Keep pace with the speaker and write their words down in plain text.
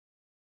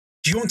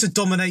Do you want to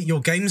dominate your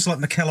games like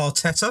Mikel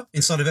Arteta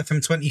inside of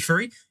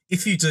FM23?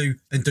 If you do,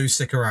 then do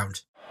stick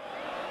around.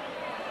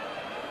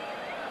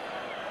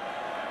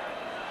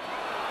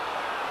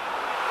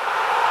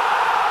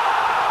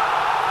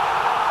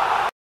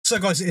 So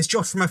guys, it's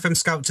Josh from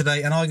FMSCOUT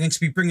today, and I'm going to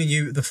be bringing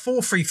you the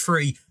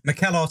 4-3-3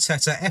 Mikel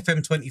Arteta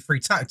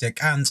FM23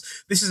 tactic. And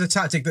this is a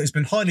tactic that has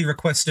been highly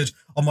requested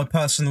on my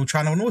personal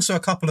channel and also a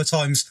couple of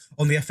times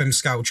on the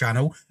FMSCOUT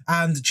channel.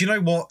 And do you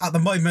know what? At the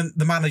moment,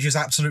 the manager's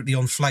absolutely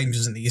on flames,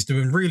 isn't he? He's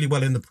doing really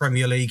well in the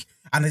Premier League,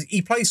 and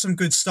he plays some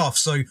good stuff.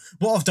 So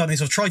what I've done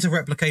is I've tried to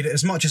replicate it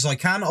as much as I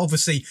can.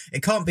 Obviously,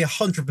 it can't be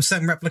 100%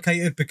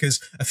 replicated because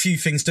a few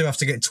things do have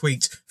to get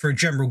tweaked for a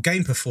general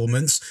game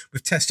performance.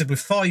 We've tested with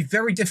 5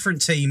 very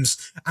different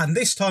teams, and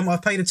this time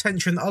I've paid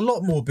attention a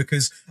lot more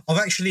because I've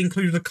actually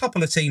included a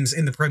couple of teams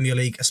in the Premier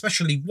League,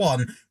 especially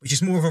one which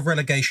is more of a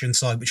relegation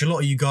side, which a lot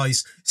of you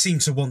guys seem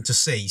to want to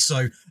see.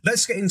 So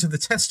let's get into the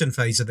testing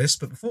phase of this.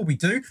 But before we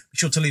do, be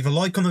sure to leave a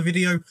like on the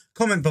video,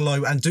 comment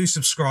below, and do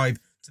subscribe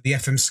to the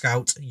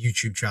FMSCOUT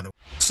YouTube channel.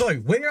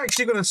 So we're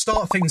actually going to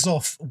start things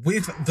off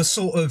with the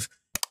sort of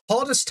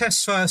hardest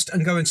test first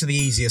and go into the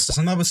easiest. That's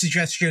another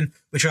suggestion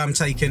which I'm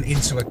taking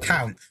into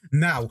account.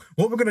 Now,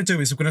 what we're going to do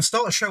is we're going to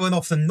start showing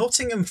off the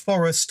Nottingham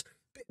Forest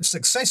bit of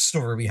success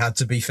story we had,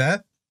 to be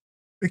fair,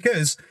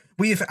 because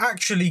we have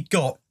actually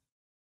got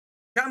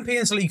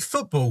Champions League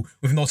football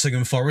with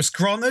Nottingham Forest.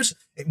 Granted,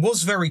 it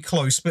was very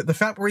close, but the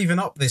fact we're even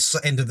up this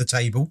end of the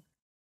table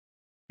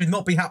should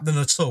not be happening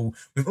at all.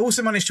 We've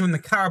also managed to win the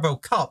Carabao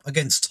Cup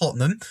against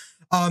Tottenham.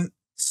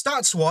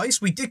 Stats-wise,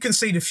 we did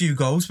concede a few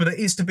goals, but it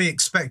is to be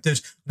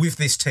expected with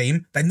this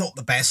team. They're not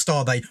the best,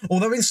 are they?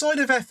 Although inside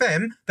of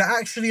FM, they're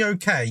actually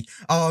okay.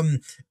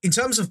 In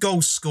terms of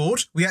goals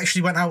scored, we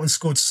actually went out and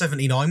scored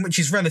 79, which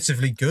is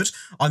relatively good,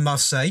 I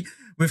must say.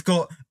 We've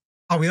got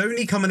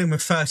Arioni coming in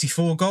with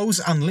 34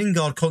 goals and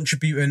Lingard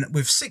contributing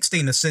with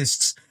 16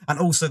 assists and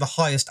also the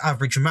highest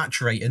average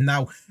match rate. And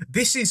now,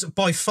 this is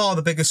by far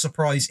the biggest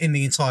surprise in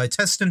the entire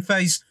testing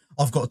phase,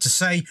 I've got to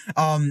say.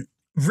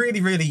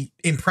 Really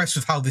impressed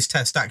with how this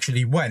test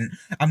actually went.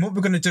 And what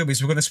we're going to do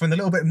is we're going to spend a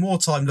little bit more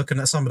time looking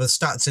at some of the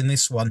stats in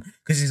this one,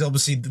 because it's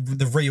obviously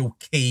the real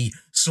key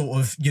sort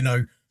of, you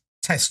know,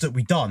 test that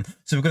we've done.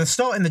 So we're going to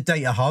start in the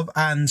data hub,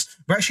 and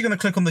we're actually going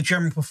to click on the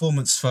general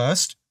performance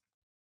first.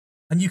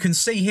 And you can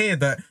see here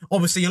that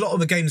obviously a lot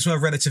of the games were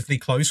relatively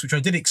close, which I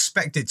did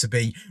expect it to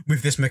be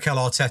with this Mikel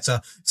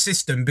Arteta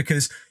system,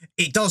 because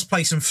it does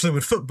play some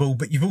fluid football,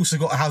 but you've also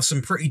got to have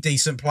some pretty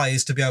decent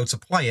players to be able to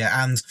play it.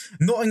 And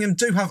Nottingham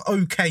do have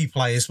okay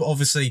players, but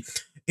obviously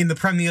in the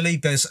Premier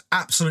League, there's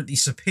absolutely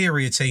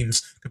superior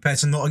teams compared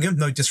to Nottingham,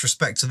 no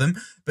disrespect to them,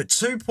 but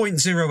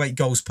 2.08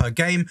 goals per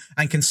game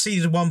and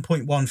conceded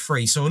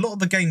 1.13. So a lot of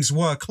the games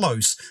were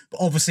close,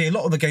 but obviously a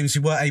lot of the games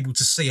we were able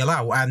to seal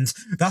out, and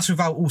that's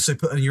without also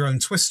putting your own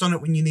twist on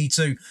it when you need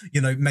to,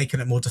 you know, making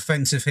it more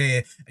defensive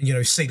here and, you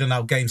know, sealing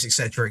out games,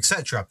 etc.,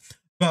 etc.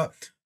 But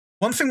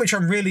one thing which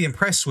I'm really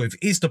impressed with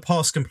is the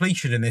pass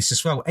completion in this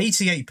as well,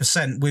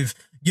 88% with,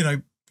 you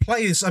know,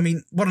 players. I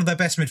mean, one of their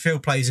best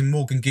midfield players in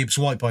Morgan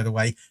Gibbs-White, by the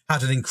way,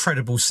 had an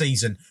incredible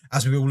season,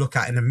 as we will look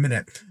at in a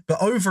minute.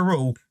 But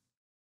overall,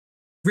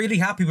 really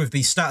happy with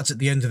these stats at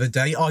the end of the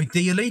day.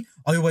 Ideally,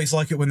 I always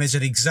like it when there's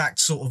an exact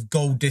sort of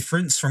goal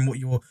difference from what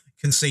you're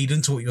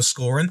conceding to what you're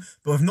scoring.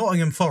 But with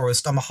Nottingham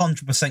Forest, I'm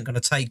 100% going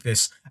to take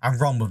this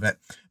and run with it.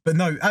 But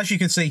no, as you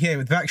can see here,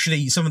 with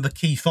actually some of the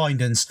key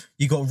findings,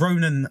 you got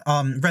Renan,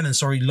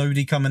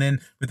 Lodi coming in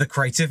with the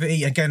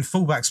creativity. Again,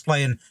 fullbacks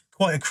playing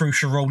quite a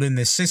crucial role in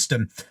this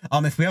system.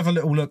 If we have a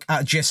little look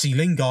at Jesse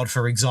Lingard,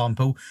 for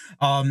example,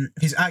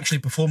 he's actually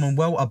performing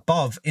well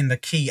above in the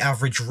key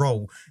average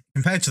role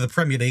compared to the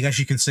Premier League. As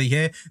you can see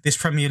here, this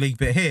Premier League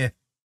bit here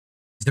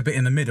is the bit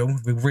in the middle.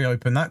 We'll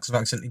reopen that because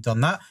I've accidentally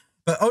done that.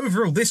 But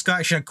overall, this guy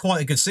actually had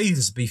quite a good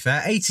season, to be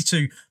fair.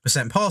 82%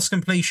 pass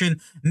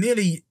completion,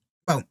 nearly,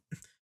 well,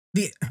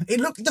 it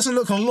doesn't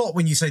look a lot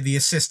when you say the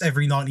assist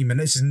every 90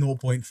 minutes is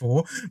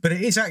 0.4, but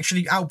it is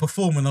actually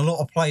outperforming a lot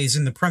of players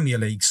in the Premier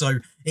League, so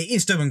it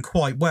is doing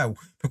quite well.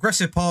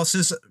 Progressive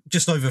passes,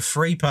 just over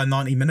 3 per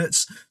 90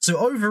 minutes. So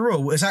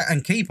overall,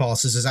 and key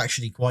passes is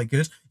actually quite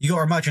good. You got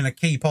to imagine a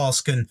key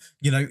pass can,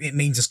 you know, it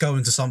means it's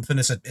going to something.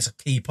 It's a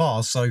key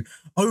pass. So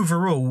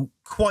overall,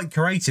 quite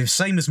creative,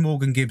 same as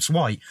Morgan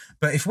Gibbs-White.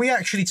 But if we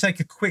actually take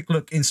a quick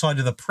look inside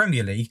of the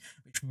Premier League,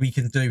 which we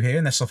can do here,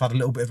 unless I've had a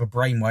little bit of a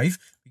brainwave,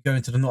 we go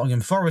into the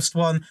Nottingham Forest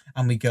one,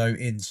 and we go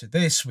into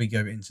this, we go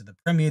into the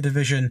Premier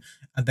Division,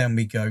 and then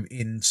we go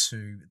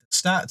into the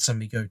stats, and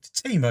we go to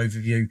team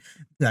overview.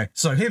 No,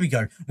 so here we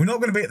go. We're not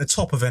going to be at the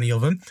top of any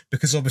of them,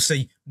 because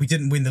obviously we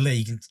didn't win the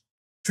league. And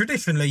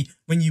traditionally,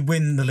 when you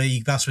win the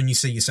league, that's when you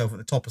see yourself at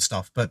the top of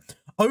stuff. But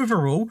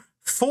overall,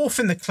 4th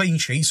in the clean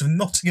sheets of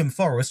Nottingham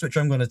Forest, which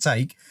I'm going to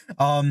take.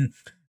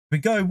 We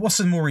go, what's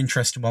the more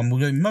interesting one?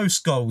 We'll do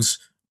most goals.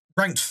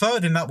 Ranked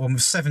 3rd in that one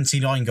with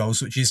 79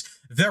 goals, which is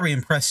very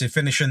impressive,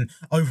 finishing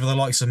over the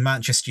likes of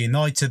Manchester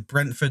United,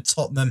 Brentford,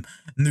 Tottenham,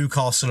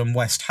 Newcastle and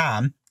West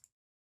Ham.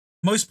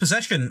 Most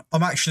possession,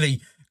 I'm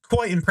actually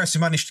quite impressed.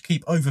 We managed to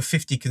keep over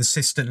 50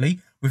 consistently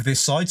with this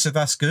side, so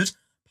that's good.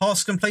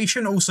 Pass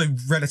completion, also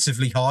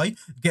relatively high,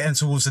 getting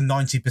towards the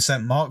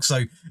 90% mark,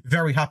 so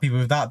very happy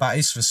with that, that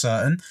is for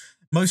certain.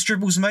 Most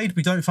dribbles made,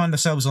 we don't find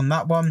ourselves on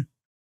that one.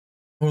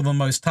 Or the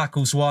most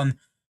tackles won.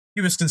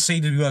 Fewest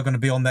conceded, we are going to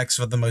be on next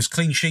for the most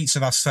clean sheets, so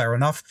that's fair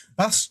enough.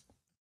 That's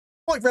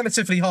quite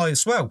relatively high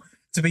as well,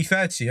 to be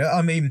fair to you.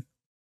 I mean,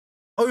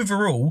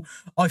 overall,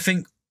 I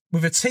think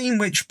with a team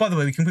which, by the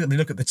way, we can quickly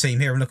look at the team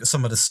here and look at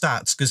some of the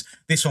stats, because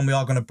this one we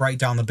are going to break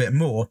down a bit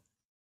more.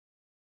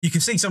 You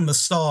can see some of the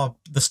star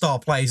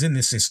players in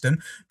this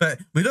system, but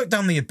we look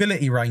down the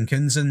ability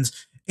rankings, and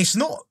it's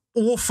not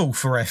awful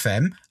for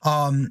FM.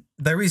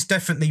 There is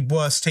definitely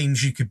worse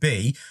teams you could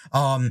be.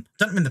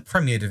 Don't mean the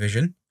Premier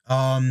Division.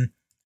 Have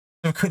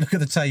a quick look at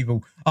the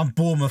table.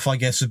 Bournemouth, I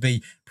guess, would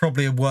be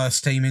probably a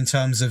worse team in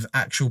terms of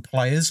actual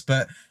players,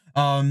 but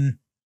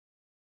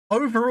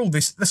overall,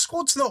 the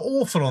squad's not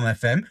awful on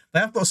FM. They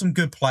have got some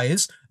good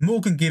players.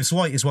 Morgan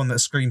Gibbs-White is one that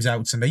screams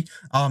out to me.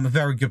 A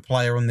very good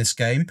player on this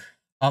game.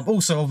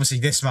 Also, obviously,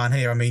 this man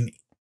here, I mean,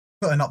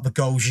 putting up the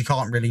goals, you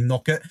can't really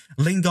knock it.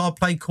 Lingard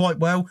played quite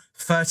well.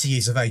 30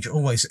 years of age.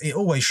 It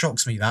always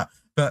shocks me that.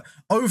 But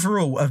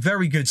overall, a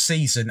very good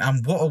season,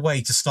 and what a way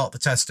to start the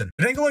testing.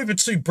 We then go over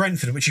to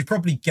Brentford, which you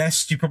probably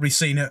guessed. You've probably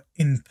seen it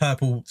in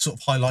purple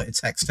sort of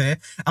highlighted text here.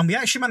 And we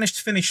actually managed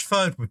to finish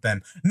third with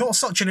them. Not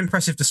such an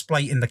impressive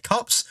display in the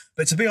cups,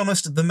 but to be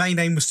honest, the main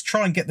aim was to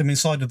try and get them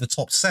inside of the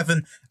top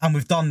 7, and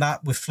we've done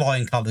that with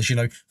flying colours. You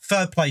know,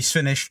 third place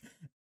finish.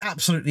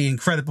 Absolutely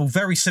incredible.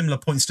 Very similar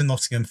points to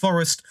Nottingham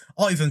Forest.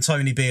 Ivan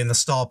Toney being the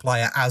star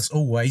player as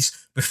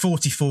always with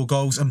 44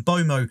 goals, and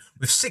Bomo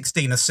with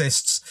 16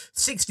 assists,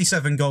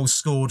 67 goals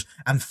scored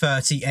and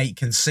 38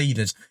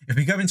 conceded. If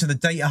we go into the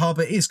data hub,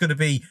 it is going to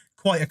be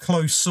quite a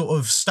close sort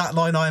of stat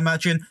line, I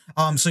imagine.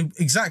 So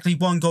exactly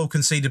 1 goal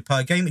conceded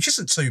per game, which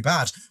isn't too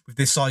bad with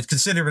this side,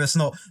 considering it's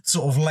not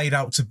sort of laid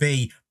out to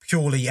be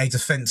purely a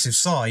defensive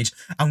side,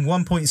 and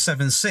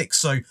 1.76.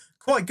 So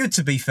quite good,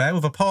 to be fair,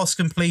 with a pass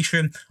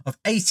completion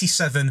of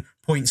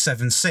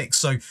 87.76.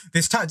 So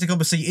this tactic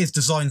obviously is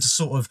designed to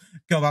sort of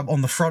go out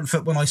on the front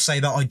foot. When I say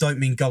that, I don't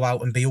mean go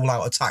out and be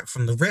all-out attack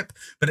from the rip,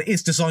 but it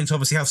is designed to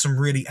obviously have some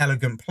really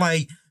elegant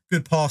play,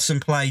 good passing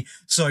play.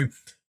 So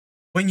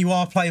when you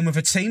are playing with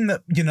a team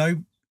that, you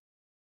know,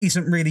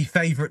 isn't really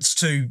favourites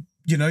to,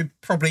 you know,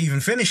 probably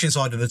even finish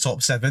inside of the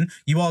top 7,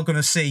 you are going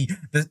to see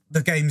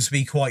the games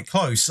be quite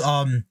close.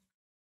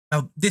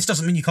 Now, this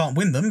doesn't mean you can't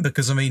win them,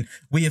 because, I mean,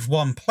 we have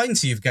won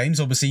plenty of games.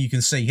 Obviously, you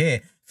can see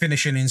here,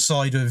 finishing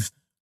inside of,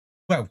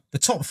 well, the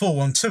top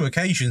 4 on 2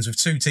 occasions with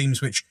 2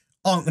 teams which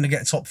aren't going to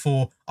get top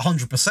 4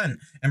 100%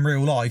 in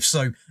real life.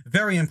 So,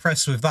 very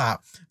impressed with that.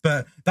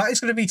 But that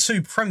is going to be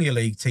 2 Premier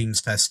League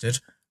teams tested.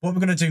 What we're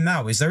going to do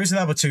now is, there is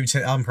another 2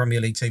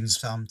 Premier League teams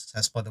to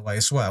test, by the way,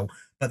 as well.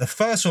 But the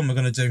first one we're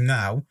going to do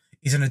now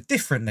is in a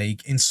different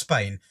league in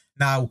Spain.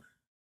 Now,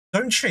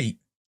 don't cheat.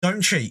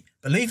 Don't cheat,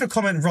 but leave a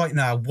comment right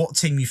now what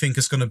team you think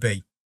it's going to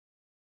be.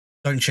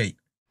 Don't cheat.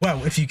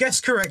 Well, if you guess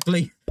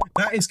correctly,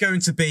 that is going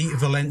to be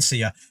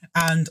Valencia.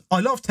 And I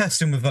love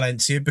testing with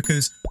Valencia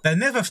because they're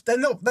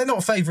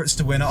not favourites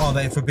to win, are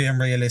they, if we're being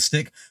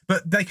realistic?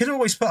 But they can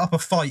always put up a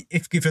fight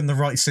if given the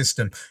right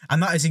system.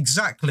 And that is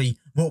exactly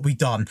what we've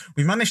done.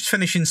 We managed to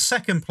finish in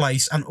 2nd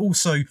place and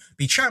also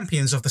be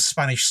champions of the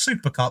Spanish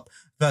Super Cup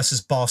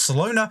versus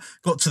Barcelona,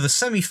 got to the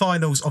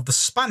semi-finals of the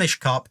Spanish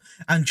Cup,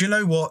 and you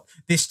know what?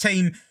 This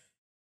team,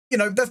 you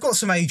know, they've got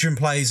some Asian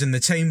players in the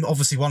team,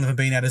 obviously one of them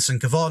being Edison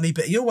Cavani,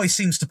 but he always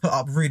seems to put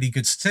up really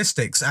good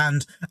statistics,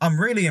 and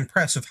I'm really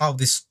impressed with how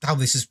this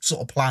is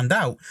sort of planned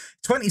out.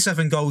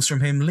 27 goals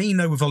from him,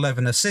 Lino with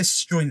 11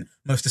 assists, joint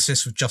most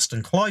assists with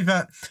Justin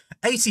Kluivert,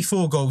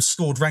 84 goals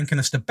scored, ranking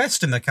us the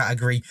best in the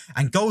category,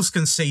 and goals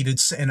conceded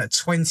sitting at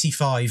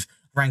 25,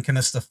 ranking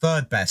us the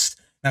 3rd best.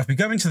 Now, if we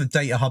go into the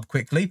data hub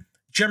quickly,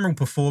 general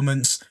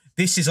performance,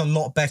 this is a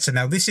lot better.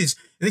 Now, this is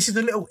a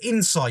little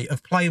insight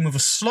of playing with a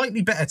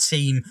slightly better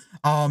team,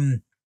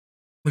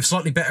 with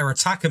slightly better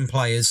attacking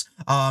players.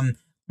 When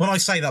I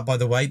say that, by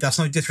the way, that's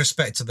no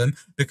disrespect to them,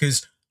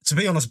 because, to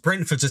be honest,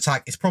 Brentford's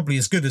attack is probably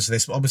as good as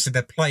this, but obviously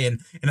they're playing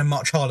in a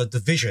much harder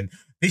division.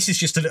 This is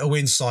just a little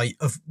insight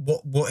of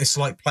what it's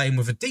like playing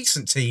with a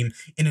decent team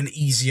in an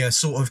easier,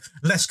 sort of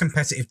less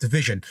competitive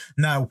division.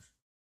 Now,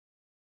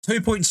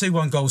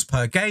 2.21 goals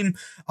per game,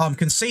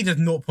 conceded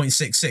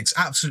 0.66,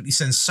 absolutely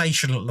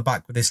sensational at the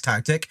back with this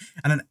tactic,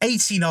 and an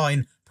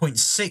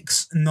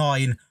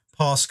 89.69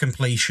 pass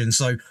completion.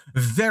 So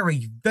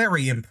very,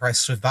 very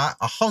impressed with that,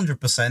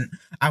 100%,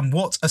 and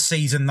what a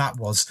season that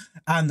was.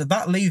 And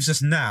that leaves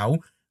us now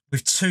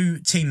with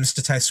 2 teams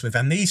to test with,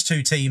 and these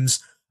 2 teams,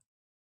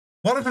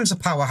 one of them's a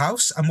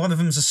powerhouse and one of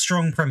them's a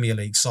strong Premier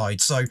League side.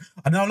 So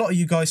I know a lot of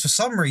you guys, for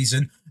some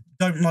reason,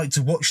 don't like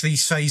to watch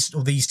these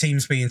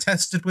teams being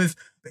tested with,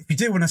 but if you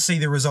do want to see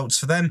the results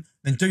for them,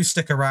 then do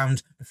stick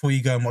around before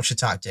you go and watch the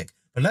tactic.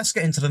 But let's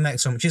get into the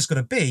next one, which is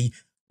going to be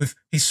with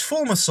his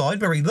former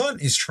side, where he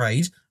learnt his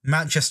trade,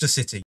 Manchester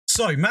City.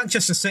 So,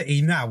 Manchester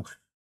City, now,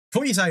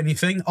 before you say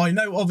anything, I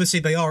know obviously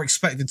they are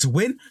expected to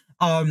win,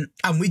 and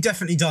we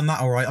definitely done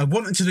that all right. I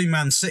wanted to do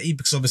Man City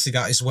because obviously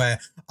that is where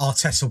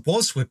Arteta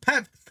was with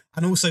Pep.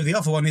 And also the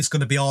other one is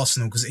going to be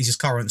Arsenal because it is his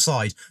current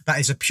side. That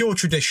is a pure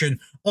tradition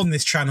on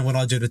this channel when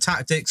I do the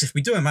tactics. If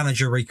we do a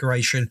manager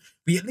recreation,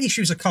 we at least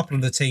use a couple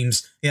of the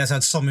teams he has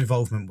had some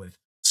involvement with.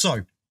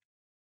 So,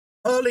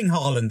 Erling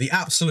Haaland, the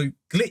absolute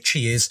glitch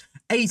he is,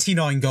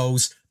 89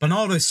 goals.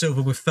 Bernardo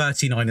Silva with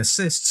 39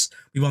 assists.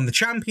 We won the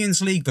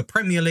Champions League, the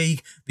Premier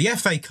League, the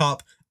FA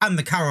Cup, and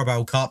the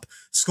Carabao Cup,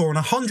 scoring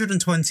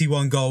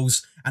 121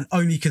 goals and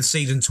only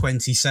conceding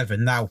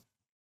 27. Now,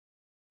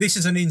 this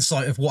is an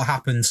insight of what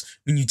happens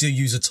when you do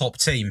use a top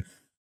team.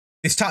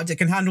 This tactic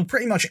can handle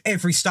pretty much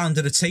every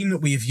standard of team that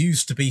we have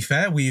used, to be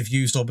fair. We have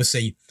used,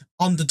 obviously,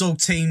 underdog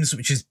teams,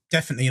 which is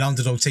definitely an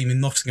underdog team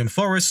in Nottingham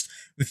Forest.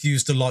 We've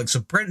used the likes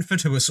of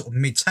Brentford, who are sort of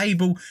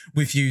mid-table.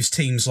 We've used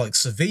teams like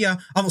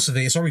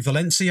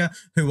Valencia,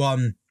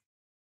 who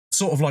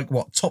sort of like,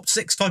 what, top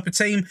 6 type of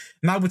team.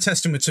 Now we're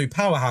testing with 2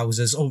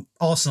 powerhouses, or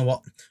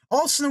Arsenal.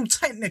 Arsenal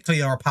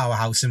technically are a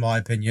powerhouse, in my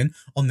opinion,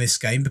 on this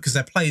game, because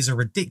their players are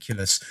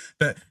ridiculous.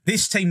 But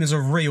this team is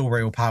a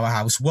real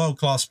powerhouse.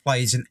 World-class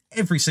players in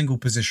every single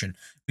position.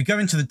 We go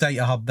into the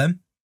data hub then.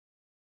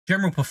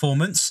 General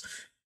performance.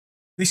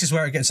 This is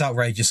where it gets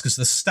outrageous, because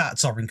the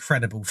stats are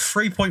incredible.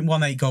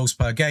 3.18 goals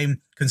per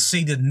game,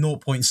 conceded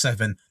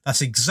 0.7.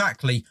 That's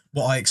exactly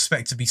what I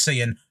expect to be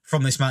seeing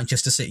from this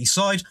Manchester City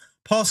side.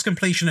 Pass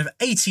completion of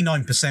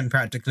 89%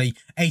 practically,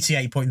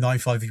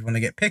 88.95 if you want to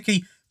get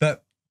picky.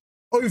 But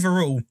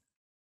overall,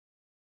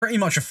 pretty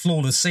much a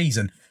flawless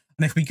season.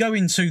 And if we go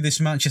into this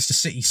Manchester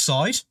City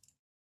side,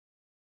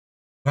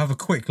 we'll have a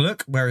quick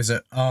look. Where is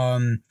it?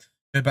 Go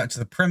back to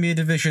the Premier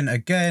Division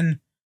again.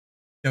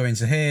 Go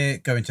into here,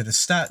 go into the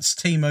stats,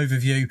 team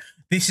overview.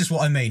 This is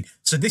what I mean.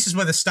 So this is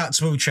where the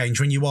stats will change.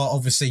 When you are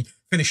obviously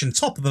finishing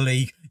top of the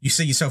league, you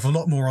see yourself a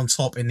lot more on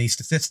top in these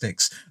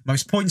statistics.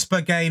 Most points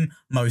per game,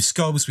 most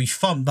goals, we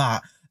thumped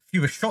that.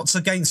 Fewer shots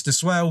against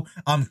as well.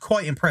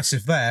 Quite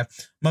impressive there.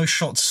 Most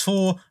shots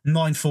for,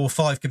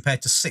 945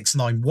 compared to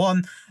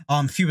 691.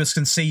 Fewest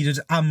conceded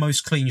and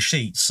most clean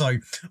sheets. So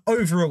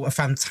overall, a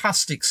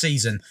fantastic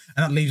season.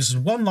 And that leaves us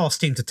with one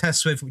last team to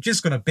test with, which is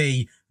going to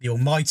be the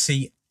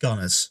almighty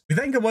Gunners. We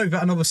then go over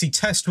and obviously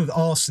test with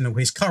Arsenal,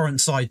 his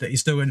current side that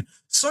is doing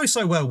so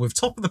well with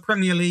top of the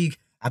Premier League,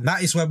 and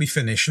that is where we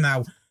finish.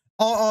 Now,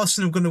 are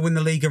Arsenal going to win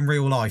the league in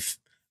real life?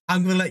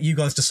 I'm going to let you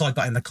guys decide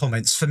that in the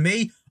comments. For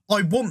me,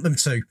 I want them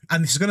to,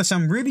 and this is going to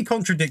sound really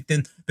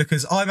contradicting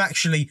because I'm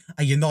actually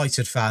a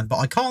United fan, but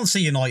I can't see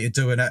United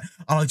doing it,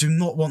 and I do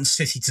not want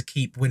City to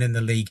keep winning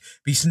the league.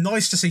 But it's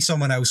nice to see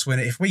someone else win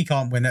it if we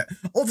can't win it.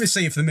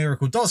 Obviously, if the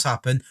miracle does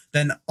happen,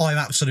 then I'm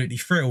absolutely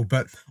thrilled,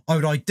 but I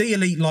would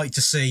ideally like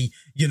to see,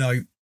 you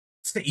know,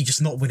 City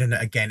just not winning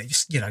it again. It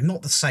just, you know,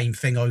 not the same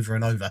thing over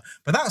and over.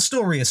 But that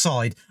story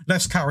aside,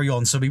 let's carry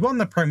on. So we won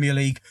the Premier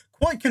League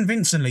quite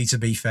convincingly, to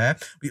be fair.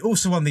 We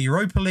also won the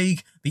Europa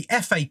League, the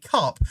FA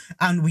Cup,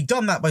 and we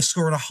done that by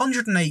scoring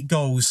 108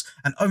 goals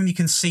and only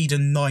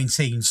conceding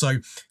 19. So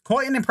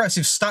quite an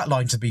impressive stat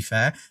line, to be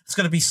fair. It's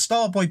going to be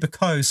Starboy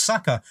Bukayo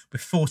Saka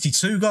with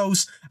 42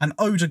 goals and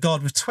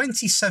Odegaard with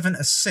 27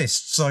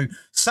 assists. So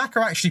Saka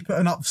actually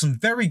putting up some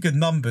very good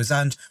numbers,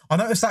 and I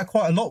noticed that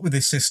quite a lot with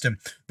this system.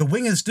 The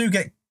wingers do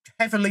get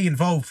heavily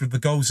involved with the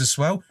goals as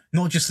well,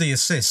 not just the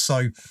assists.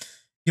 So,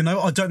 you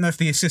know, I don't know if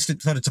the assistant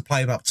decided to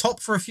play him up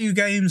top for a few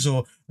games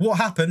or what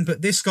happened,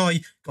 but this guy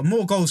got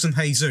more goals than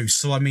Jesus.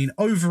 So, I mean,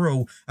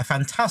 overall, a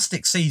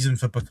fantastic season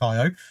for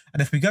Bukayo. And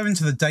if we go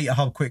into the data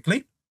hub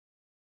quickly,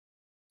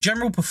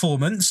 general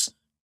performance,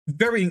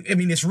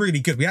 it's really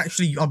good. We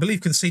actually, I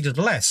believe, conceded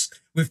less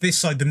with this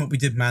side than what we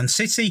did Man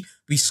City.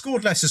 We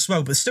scored less as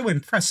well, but still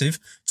impressive.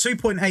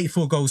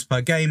 2.84 goals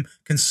per game,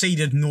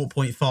 conceded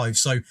 0.5.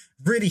 So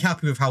really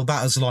happy with how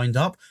that has lined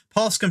up.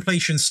 Pass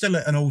completion still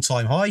at an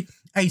all-time high,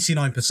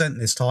 89%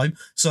 this time.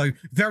 So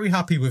very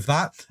happy with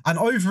that. And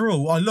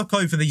overall, I look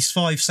over these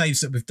 5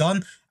 saves that we've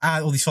done,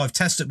 or these 5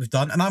 tests that we've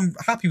done, and I'm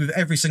happy with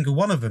every single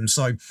one of them.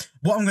 So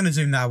what I'm going to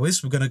do now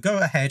is we're going to go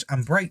ahead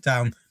and break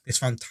down this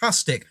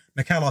fantastic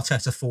Mikel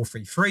Arteta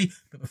 4-3-3.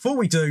 But before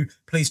we do,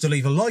 please do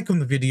leave a like on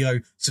the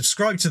video,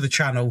 subscribe to the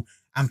channel,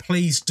 and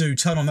please do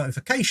turn on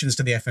notifications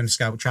to the FM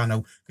Scout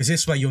channel, because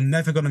this way you're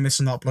never going to miss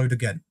an upload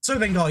again. So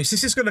then, guys,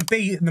 this is going to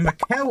be the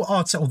Mikel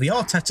Arteta, or the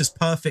Arteta's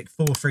Perfect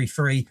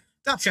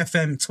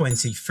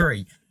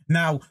 4-3-3-FM23.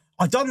 Now,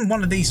 I done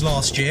one of these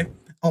last year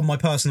on my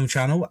personal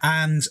channel,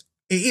 and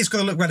it is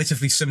going to look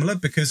relatively similar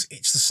because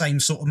it's the same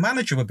sort of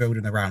manager we're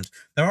building around.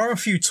 There are a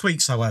few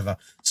tweaks, however.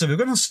 So we're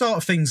going to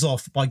start things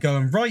off by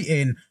going right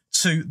in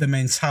to the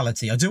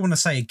mentality. I do want to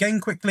say again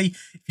quickly,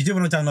 if you do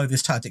want to download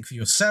this tactic for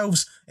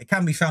yourselves, it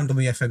can be found on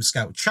the FM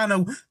Scout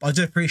channel, but I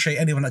do appreciate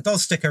anyone that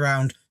does stick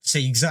around to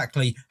see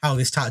exactly how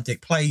this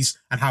tactic plays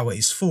and how it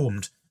is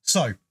formed.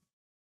 So,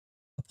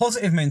 a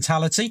positive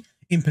mentality.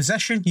 In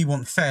possession, you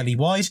want fairly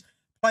wide.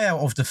 Play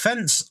out of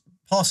defence.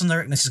 Passing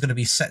directness is going to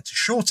be set to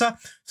shorter,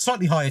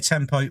 slightly higher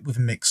tempo with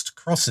mixed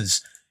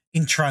crosses.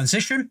 In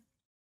transition,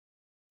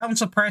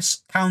 counter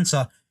press,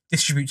 counter,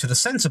 distribute to the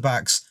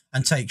centre-backs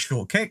and take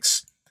short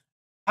kicks.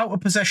 Out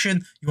of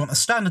possession, you want a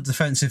standard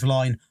defensive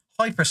line,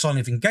 high press line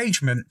of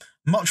engagement,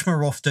 much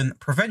more often,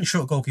 prevent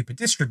short goalkeeper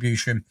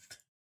distribution,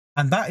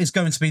 And that is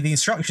going to be the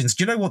instructions.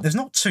 Do you know what? There's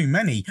not too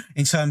many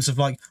in terms of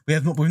like,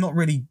 we've not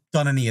really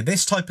done any of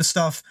this type of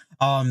stuff.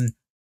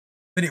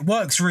 But it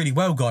works really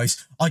well,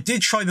 guys. I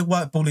did try the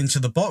work ball into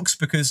the box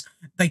because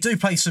they do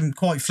play some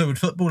quite fluid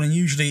football, and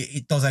usually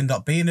it does end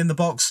up being in the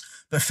box.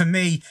 But for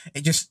me,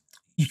 it just,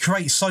 you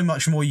create so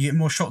much more, you get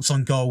more shots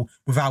on goal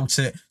without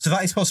it. So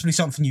that is possibly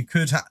something you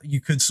could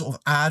sort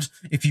of add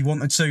if you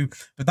wanted to.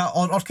 But that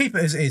I'll keep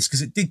it as it is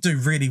because it did do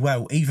really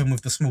well, even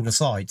with the smaller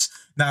sides.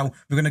 Now,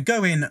 we're going to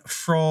go in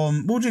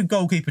from, we'll do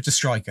goalkeeper to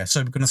striker.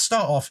 So we're going to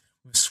start off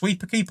with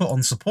sweeper keeper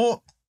on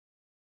support.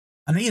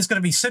 And he is going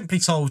to be simply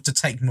told to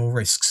take more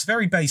risks.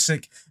 Very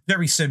basic,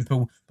 very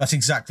simple. That's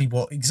exactly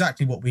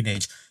what we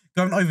need.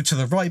 Going over to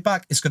the right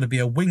back, it's going to be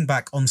a wing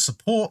back on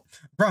support,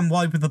 run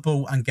wide with the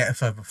ball and get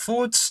further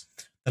forwards.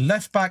 The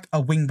left back, a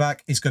wing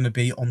back, is going to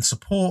be on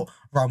support,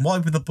 run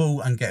wide with the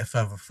ball and get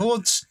further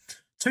forwards.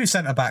 Two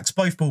centre backs,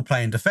 both ball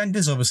playing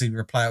defenders. Obviously,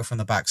 we'll play out from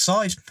the back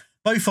side.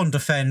 Both on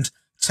defend,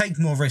 take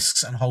more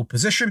risks and hold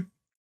position.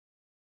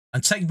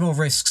 And take more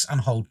risks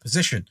and hold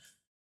position.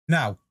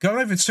 Now, going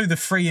over to the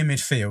three in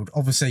midfield,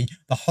 obviously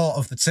the heart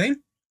of the team.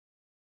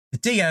 The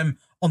DM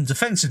on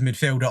defensive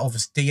midfielder,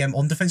 obviously DM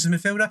on defensive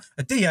midfielder.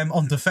 A DM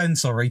on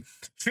defence, sorry.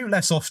 Shoot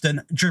less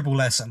often, dribble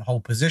less and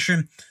hold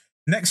position.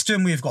 Next to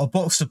him, we've got a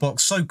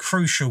box-to-box, so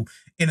crucial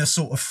in a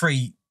sort of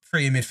three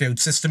in midfield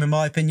system, in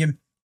my opinion.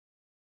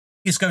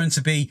 He's going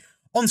to be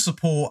on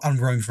support and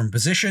roam from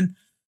position.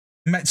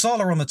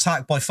 Metzala on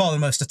attack, by far the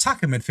most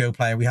attacking midfield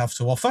player we have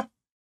to offer.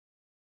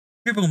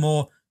 Dribble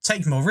more,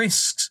 take more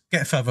risks,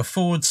 get further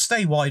forward,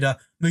 stay wider,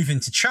 move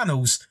into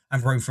channels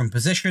and roam from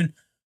position.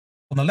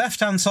 On the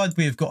left-hand side,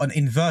 we've got an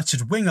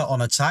inverted winger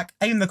on attack,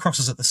 aim the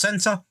crosses at the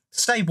centre,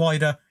 stay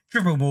wider,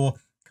 dribble more,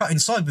 cut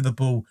inside with the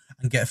ball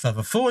and get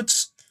further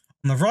forwards.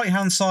 On the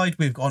right-hand side,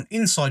 we've got an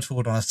inside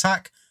forward on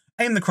attack,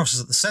 aim the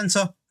crosses at the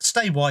centre,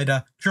 stay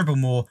wider, dribble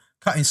more,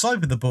 cut inside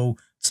with the ball,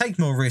 take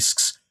more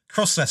risks,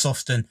 cross less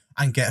often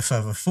and get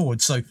further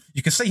forward. So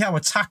you can see how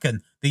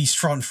attacking these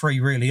front three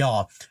really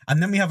are.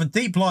 And then we have a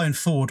deep lying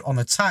forward on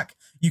attack.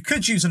 You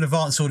could use an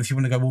advanced sword if you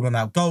want to go all on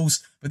out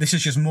goals, but this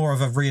is just more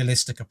of a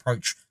realistic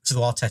approach to the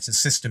Arteta's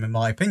system, in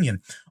my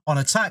opinion. On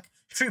attack,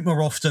 shoot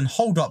more often,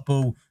 hold up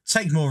ball,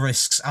 take more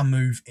risks and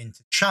move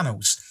into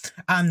channels.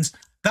 And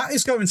that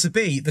is going to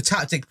be the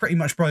tactic pretty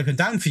much broken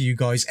down for you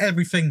guys.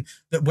 Everything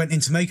that went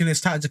into making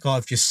this tactic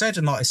I've just said,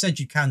 and like I said,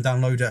 you can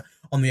download it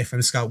on the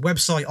FMSCOUT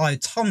website. I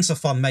had tons of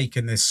fun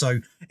making this, so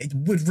it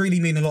would really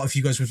mean a lot if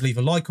you guys would leave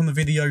a like on the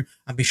video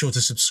and be sure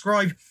to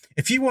subscribe.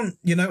 If you want,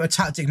 you know, a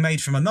tactic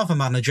made from another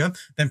manager,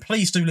 then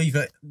please do leave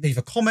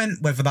a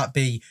comment, whether that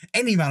be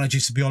any manager,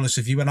 to be honest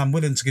with you, and I'm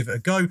willing to give it a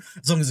go,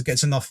 as long as it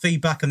gets enough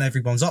feedback and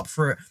everyone's up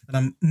for it, and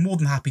I'm more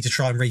than happy to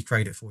try and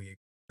recreate it for you.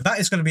 But that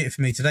is going to be it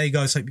for me today,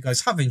 guys. Hope you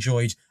guys have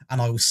enjoyed,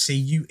 and I will see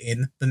you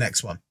in the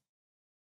next one.